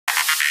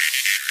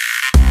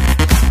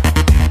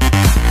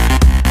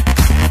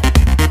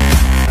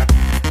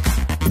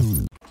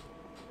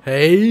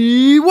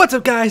Hey, what's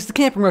up, guys? The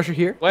Camping Rusher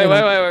here. Wait,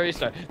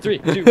 restart. 3,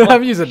 2, 1.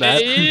 I'm using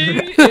that. Hey,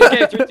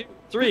 okay,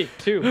 3,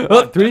 2,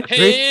 1. 3,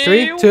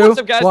 2, What's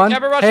up, guys? 1. The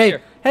Camping Rusher Hey,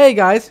 here. hey,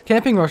 guys,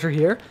 Camping Rusher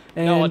here.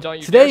 And No, don't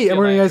you today dare I'm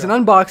bringing you guys an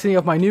unboxing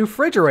of my new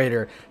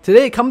refrigerator.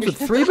 Today it comes with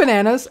 3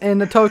 bananas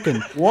and a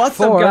token. What's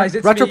for up, guys?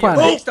 It's Retro me,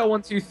 Planet.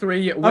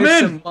 Vikkstar123 with I'm in.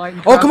 some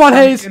Minecraft Oh, come on,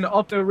 Hayes.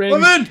 of the ring.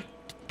 I'm in!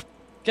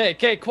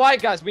 Okay,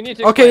 quiet, guys. We need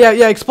to. Okay,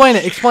 yeah, explain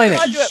it, explain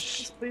Come on, it. do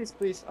it.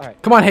 Please. All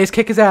right. Come on, Hayes,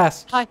 kick his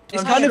ass. Hi.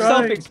 It's I'm kind of trying.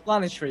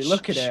 self-explanatory.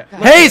 Look at it.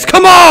 Hayes,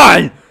 come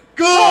on!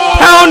 Go!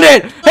 Pound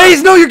it!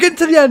 Hayes, no, you're getting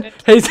to the end.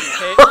 Hayes,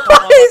 come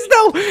on. Hayes,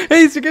 no!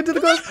 Hayes, you're getting to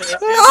the close.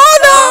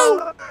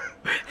 Oh,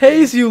 no!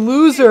 Hayes, you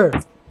loser.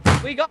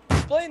 We got to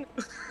explain.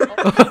 Wow,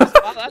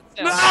 that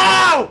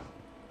sounds.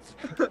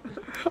 No!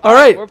 All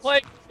right.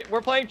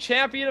 We're playing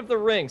Champion of the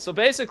Ring. So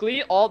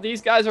basically, all these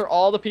guys are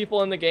all the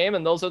people in the game,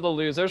 and those are the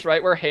losers,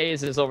 right? Where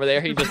Hayes is over there,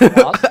 he just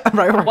lost.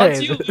 Right where Once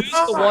Hayes you is. lose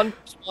the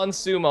 1v1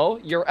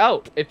 sumo, you're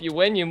out. If you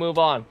win, you move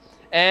on.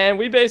 And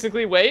we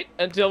basically wait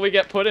until we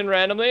get put in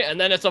randomly, and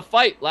then it's a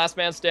fight. Last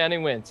man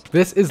standing wins.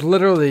 This is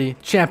literally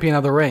Champion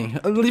of the Ring.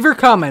 Leave your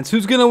comments.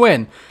 Who's gonna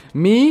win?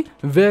 Me,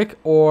 Vic,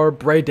 or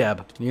Bray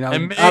Deb? You know,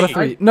 And me. out of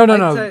 3. No.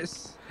 I'd say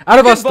it's- Out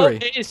of You us can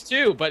vote 3. Hayes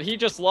too, but he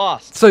just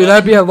lost. So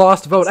that'd be a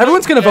lost vote.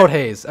 Everyone's gonna vote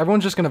Hayes.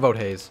 Everyone's just gonna vote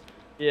Hayes.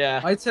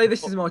 Yeah. I'd say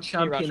this is more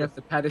champion Rusher. of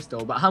the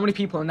pedestal, but how many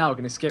people are now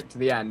going to skip to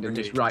the end and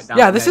just write down?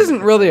 Yeah, the this names isn't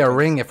of the really a contestants?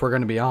 ring if we're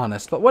gonna be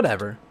honest, but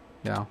whatever.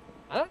 You know.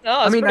 I don't know.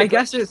 I mean, I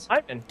guess it's.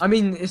 I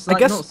mean, it's like I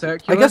guess not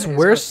circular. I guess it's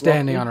we're like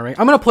standing blocky. on a ring.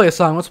 I'm gonna play a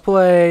song. Let's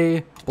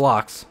play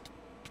Blocks.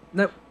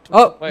 No,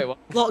 Oh, Wait,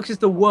 what? blocks is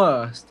the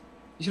worst.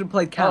 You should have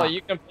played cat. Oh,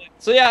 you can play.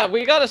 So yeah,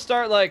 we gotta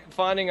start like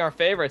finding our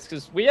favorites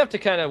because we have to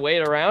kind of wait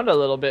around a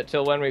little bit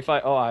till when we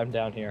fight. Oh, I'm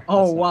down here.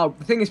 Oh That's wow!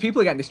 The thing is,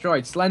 people are getting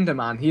destroyed. Slender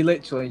Man, he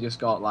literally just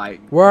got like.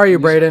 where are you,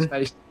 just Brayden?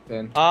 spaced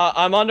in.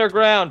 I'm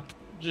underground,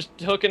 just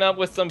hooking up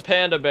with some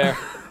panda bear.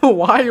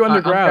 Why are you I'm going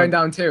underground?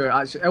 down too.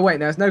 Actually, oh wait,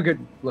 no, it's no good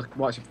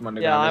watching from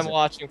underground. Yeah, is I'm it?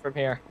 watching from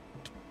here.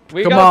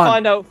 We Come gotta on.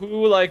 find out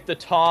who like the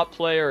top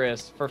player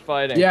is for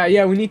fighting.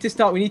 Yeah, we need to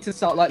start. We need to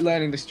start like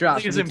learning the I strats.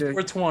 think it's We in need to,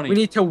 420. we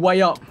need to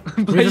weigh up.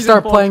 We need to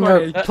start playing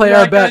our That our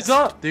guy's bets.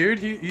 up, dude.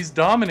 He's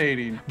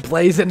dominating.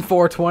 Blazing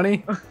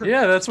 420.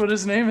 Yeah, that's what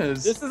his name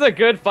is. This is a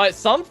good fight.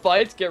 Some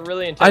fights get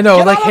really intense. I know,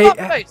 Get like out of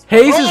my face.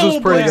 Hazes Oh, was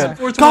pretty Blazing good.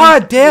 420.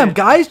 God damn,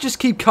 guys just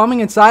keep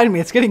coming inside of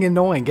me. It's getting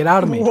annoying. Get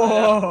out of me.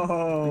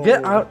 Whoa!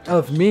 Get out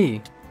of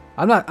me.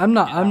 I'm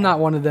not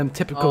one of them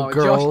typical Oh,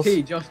 girls.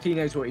 Josh T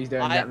knows what he's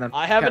doing. getting them-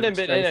 I haven't getting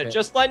been them in it. straight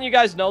Just letting you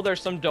guys know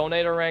there's some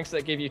donator ranks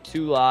that give you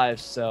 2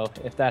 lives. So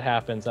if that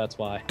happens, that's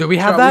why. Do we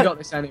Sure, have We that? got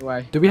this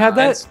anyway. Do we have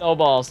And that?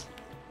 snowballs.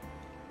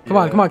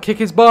 Come on, kick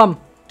his bum.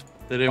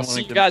 They didn't I'll want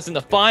see to you guys in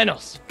the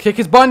finals. Kick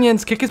his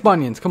bunions. Kick his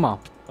bunions. Come on.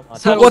 Come on,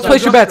 So- Let's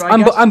place your bets. Josh, I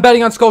guess- I'm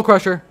betting on Skull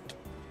Crusher.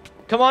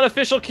 Come on,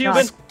 official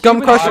Cuban. Scum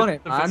Cuban's Crusher. on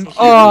it, man.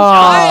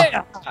 Oh,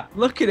 Yeah.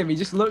 Look at him. He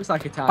just looks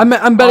like a tank.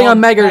 I'm betting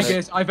on Meggers.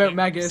 Meggers. I vote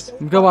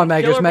Meggers. Go on,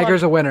 Meggers. Killer Meggers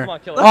a Bunny. winner. Come on,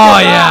 killer. Oh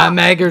yeah,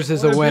 Meggers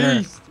is a winner.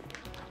 Beast.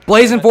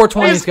 Blazing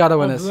 420's got to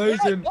win this.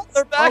 Blazing. Oh,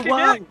 they're back Oh,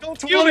 wow. again. Go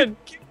Cuban.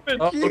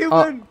 Cuban.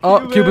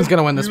 Cuban. Cuban's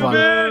gonna win this one.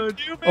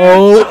 Cuban.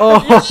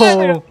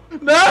 Oh.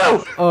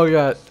 No! Oh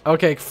god.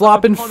 Okay,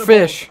 flopping Ponaballs.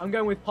 fish. I'm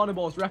going with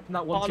Ponaballs, repping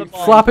that one, two,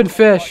 Ponaballs. Flopping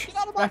fish. Get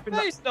out of my Repping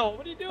that- face, Noah.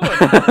 What are you doing?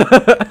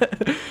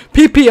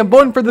 PP. I'm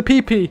voting for the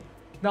PP.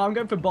 No, I'm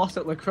going for boss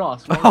at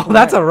lacrosse. Oh,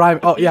 that's a rhyme.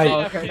 Oh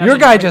yeah. Okay, Your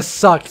guy just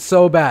sucked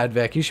so bad,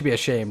 Vic. You should be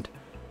ashamed.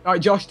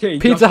 Alright, Josh T.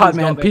 Pizza Josh Hut T's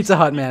man. got this. Pizza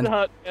Hut man.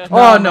 Yeah.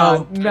 Oh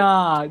no.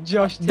 Nah,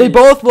 Josh T. They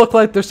both look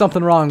like there's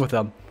something wrong with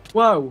them.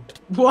 Whoa.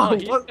 Whoa. Oh,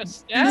 he's what? just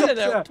standing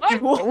there.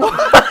 What?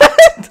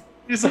 What?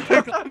 He's like,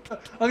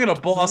 I'm gonna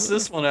boss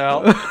this one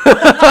out.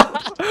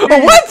 Oh,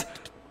 what?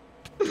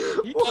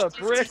 He's a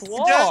brick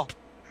wall.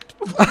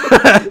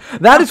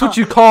 That is what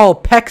you call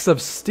pecs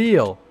of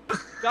steel.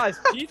 Guys,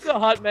 Pizza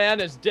Hut man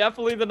is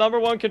definitely the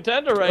 #1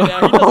 contender right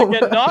now. He doesn't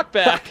get knocked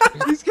back.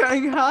 He's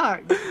getting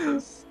hacked.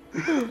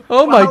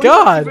 Oh my How is that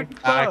god. even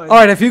fun?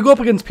 Alright, if you go up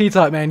against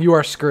Pizza Hut, man, you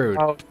are screwed.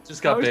 Oh,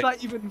 just How got is banned.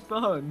 that even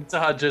fun? Pizza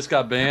Hut just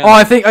got banned. Oh,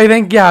 I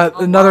think, yeah,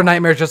 another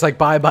nightmare is just like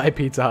bye-bye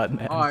Pizza Hut,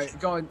 man. Alright,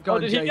 go on, Oh,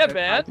 did he Jada. get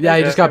banned? Yeah, he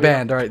Yeah, just got yeah.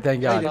 banned. Alright,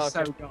 thank God. Jada's so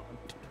Okay. gone.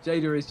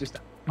 Jada is just...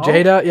 Oh,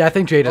 Jada? Yeah, I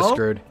think Jada's Oh.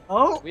 screwed.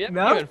 Oh, We haven't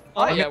no. even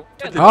fought yet.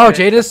 Oh,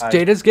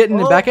 Jada's getting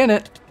it back in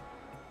it.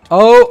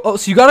 Oh,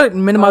 so you gotta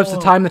minimize the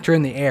Oh. time that you're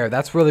in the air.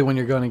 That's really when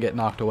you're gonna get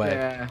knocked away.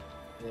 Yeah.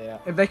 Yeah.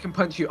 If they can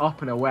punch you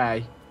up and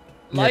away.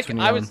 Like when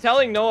you I win. was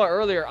telling Noah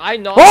earlier, I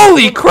knocked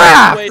Holy him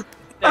crap! all the way to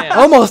the stands.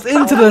 Almost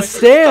into the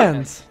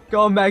stands.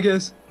 Go on,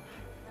 Megas.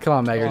 Come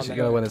on, Come Meggers, on, you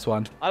gotta win this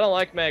one. I don't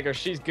like Megger.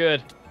 She's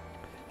good.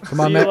 Come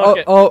on, See, man. look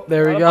at- Oh,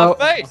 there we Out of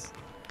go. my face.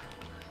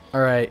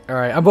 Alright.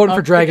 I'm voting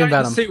for The Dragon guy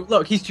in the Venom. suit,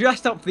 look, he's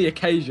dressed up for the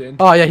occasion.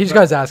 Oh yeah, he just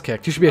got his ass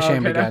kicked. You should be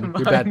ashamed Okay, again. never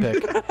You're bad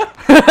mind.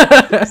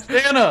 pick.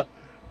 Santa!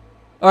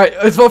 Alright,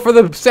 let's vote for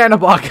the Santa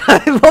Baka.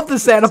 I love the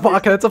Santa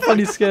Baka. That's a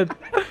funny skin.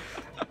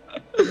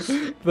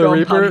 The Go on,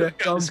 Reaper. Panda.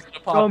 Go on, Just gonna go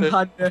pop on, it.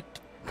 Panda.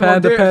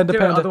 Panda, do it, panda, do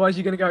it, panda. Otherwise,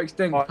 you're gonna go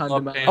extinct, Oh, I Panda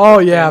love Man. Panda. Oh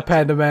yeah,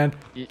 Panda Man.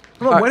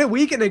 Come on, when are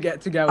we gonna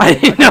get to go? I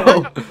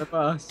know. The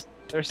bus.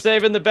 They're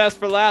saving the best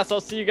for last. I'll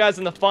see you guys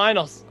in the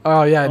finals.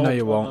 Oh yeah, no Oh,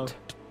 you oh. won't.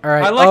 All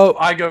right.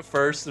 I go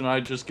first and I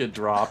just get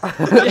dropped.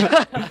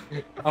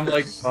 I'm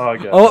like, oh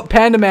god. Oh,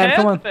 Panda Man,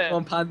 come on. Come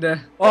on,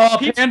 Panda. Oh,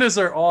 pandas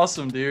are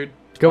awesome, dude.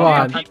 Come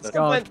on.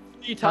 Pizza went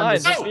 3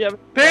 times. Panda. We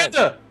haven't-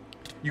 Panda!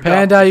 You got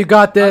Panda, you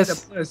got this.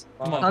 Panda plus.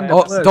 Come on, Panda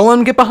Oh, plus. don't let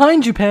him get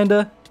behind you,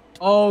 Panda.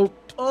 Oh.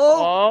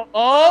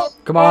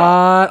 Come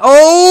on.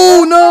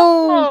 Oh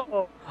no!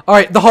 Oh. All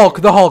right, the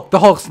Hulk.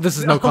 This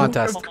is no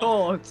contest. Of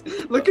course.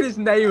 Look at his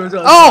nails.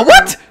 Oh,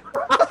 what?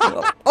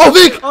 Oh,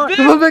 Vic! Oh,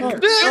 Come on, Vic! oh,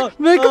 Vic, oh,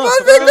 come oh,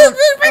 on, Vic! oh,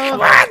 Vic, oh.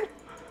 come on!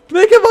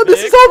 Vic, come on!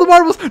 This is all the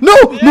marbles. No,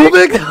 no,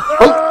 Vic!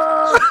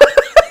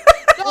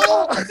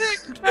 No, Vic,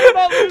 what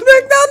about losing?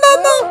 Vic, no!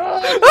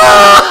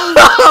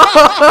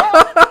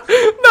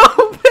 No,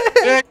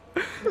 Vic!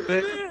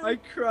 I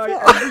cry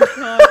every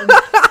time.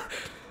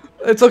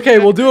 It's okay.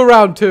 We'll do a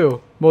round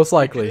 2, most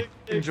likely.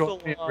 Enjoy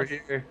me over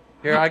here.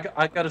 Here,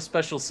 I got a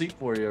special seat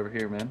for you over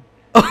here, man.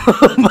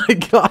 Oh my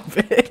God,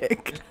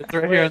 Vic! It's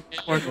right here in the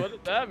What corner. does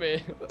that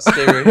mean?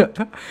 Stay right here.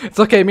 It's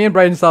okay. Me and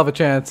Brayden still have a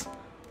chance.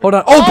 Hold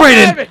on. Oh,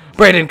 baby!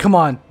 Brayden, come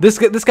on. This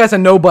guy's a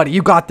nobody.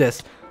 You got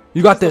this.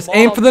 You got this. the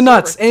Aim ball for the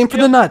nuts. server. Aim for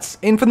the nuts.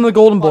 Aim for the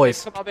golden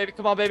boys. Come on, baby.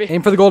 Come on, baby.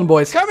 Aim for the golden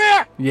boys. Come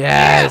here.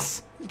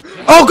 Yes.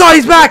 Oh God,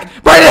 he's back.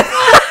 Brayden.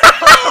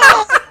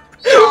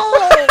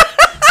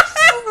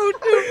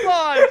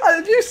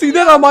 Did you see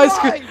that on my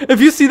screen? If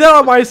you see that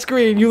on my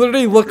screen, you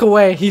literally look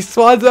away. He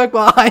swans back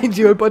behind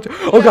you and punch.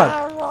 Oh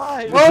God.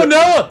 Oh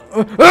no!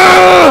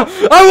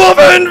 I will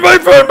avenge my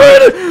friend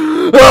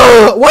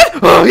Brayden. What?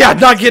 Oh yeah,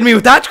 not getting me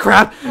with that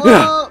crap.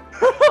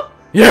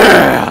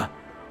 Yeah.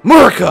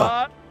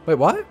 Murka. Wait,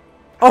 what?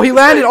 Oh, he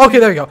landed. Okay,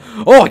 there you go.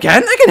 Oh,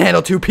 again? I can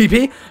handle 2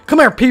 PP. Come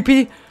here,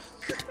 PP.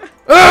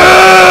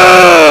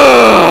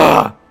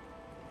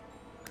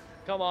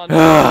 Come on.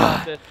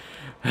 Man.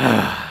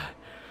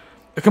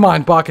 Come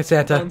on, Baka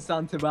Santa. On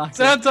Santa back.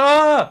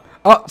 Santa!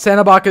 Oh,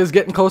 Santa Baka is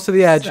getting close to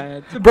the edge.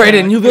 Santa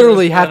Brayden, you Baka.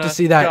 literally have to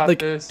see that. Got Like,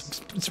 this.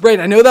 Brayden,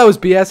 I know that was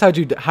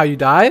BS how you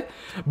died,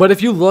 but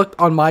if you looked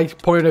on my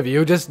point of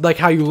view, just like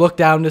how you look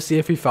down to see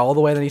if he fell all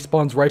the way, then he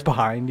spawns right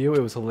behind you, it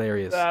was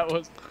hilarious. That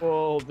was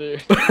cool,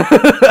 dude.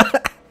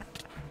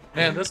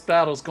 Man, this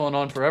battle's going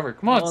on forever.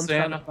 Come on,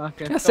 Santa.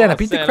 Yeah, Santa, on,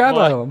 beat the Santa, crap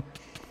boy. out of him.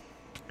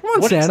 Come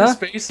on, What is Santa. this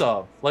face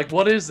of? Like,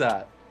 what is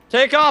that?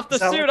 Take off the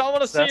Is that suit. what- I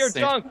want to see that's your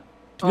Santa. junk.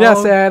 Yeah,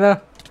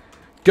 Santa.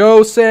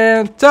 Go,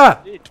 Santa.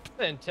 Jeez,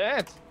 that's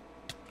intense.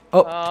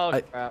 Oh,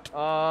 Oh, crap.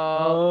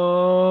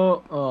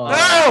 Oh.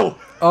 No!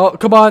 oh,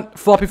 come on,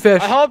 Floppy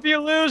Fish. I hope you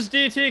lose,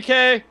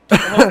 DTK. I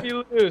hope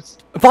you lose.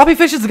 Floppy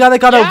Fish is the guy that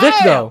got out Vic,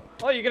 though.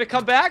 Oh, you gonna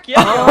come back? Yeah.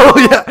 Oh,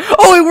 yeah.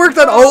 Oh, it worked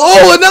on.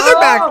 Oh, another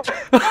back.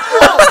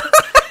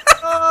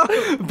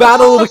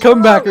 Battle of the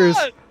comebackers.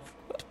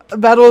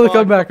 Battle of the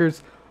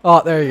comebackers.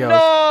 Oh, there you go.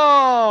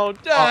 No,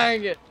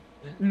 dang it.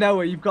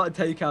 Noah, you've got to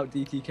take out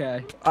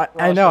DTK.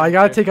 I know. I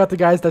gotta take out the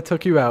guys that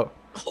took you out.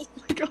 Oh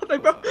my god, they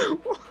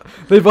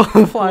both. They both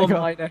Go fly. on,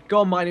 Miner. Go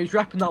on, Miner. He's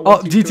wrapping that Oh,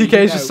 one. 2, 3,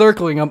 DTK is just out.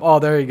 circling him. Oh,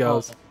 there he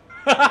goes.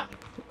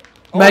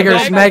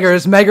 Meggers.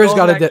 Meggers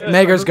got it. Meggers.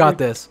 Meggers got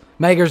this.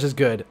 Meggers is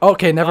good.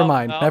 Okay, never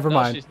mind. No, Never no,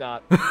 mind. She's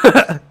not.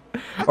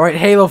 All right,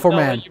 Halo for No,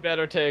 man. you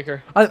better take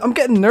her. I'm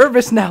getting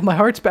nervous now. My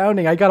heart's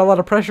pounding. I got a lot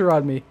of pressure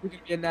on me. Who's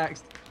gonna be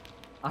next?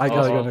 I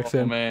gotta go next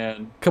in.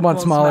 Man. Come on, Come on,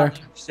 Smaller.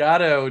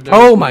 Shadow.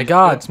 Oh my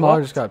God, What?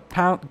 Smaller just got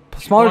pound.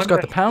 Smaller just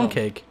got the pound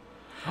cake.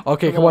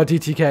 Okay, come on,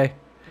 DTK.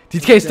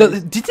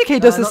 DTK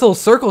does this little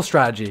circle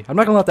strategy. I'm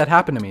not gonna let that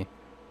happen to me.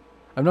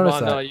 I've Come noticed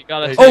on, that. no, you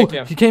gotta Oh, take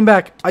him. he came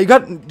back. I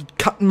got.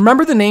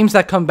 Remember the names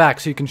that come back,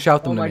 so you can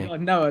shout Oh them to my me.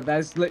 god, Noah,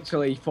 there's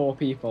literally 4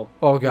 people.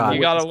 Oh God.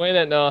 You gotta win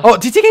it, Noah. Oh,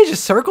 DTK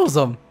just circles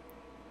them.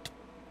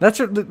 That's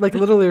like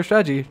literally your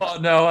strategy. Oh,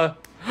 Noah.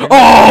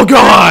 Oh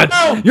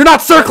God! You're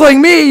not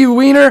circling me, you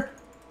wiener!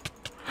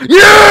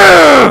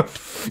 Yeah!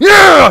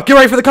 Yeah! Get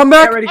ready for the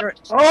comeback. Get ready, get ready.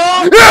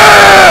 Oh!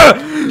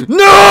 Yeah!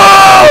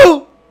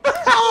 No!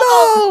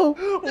 No!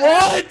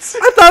 What?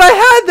 I thought I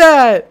had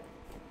that.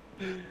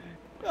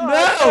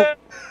 No!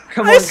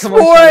 Come I on, swore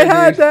I Shadow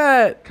had Dude.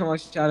 that. Come on,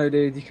 Shadow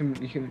Dude. You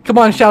can. Come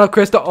on, Shadow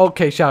Chris.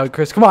 Okay, Shadow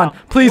Chris. Come on.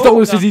 Please don't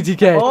lose to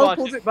DTK. Oh,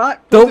 pulls it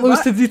back. Don't lose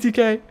to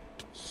DTK.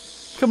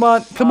 Come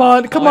on, come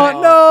on, come on.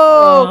 No!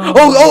 Oh.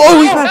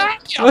 Oh, he's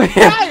back. Oh,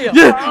 yeah,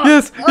 yeah,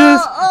 yes,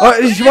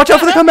 yes. Watch out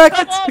for the comeback.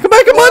 Come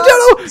back, come on,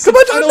 Shadow. Come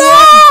on, Shadow.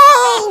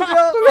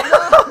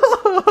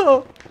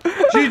 No!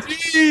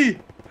 GG!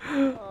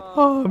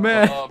 Oh,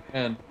 man. Oh,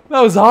 man. That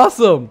was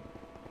awesome.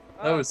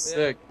 That was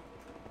sick.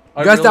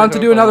 You guys down to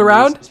do another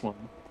round? All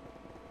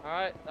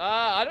right.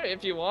 I don't.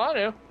 If you want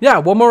to. Yeah,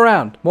 one more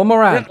round. One more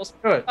round. Let's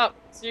do it.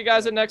 See you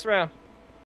guys in next round.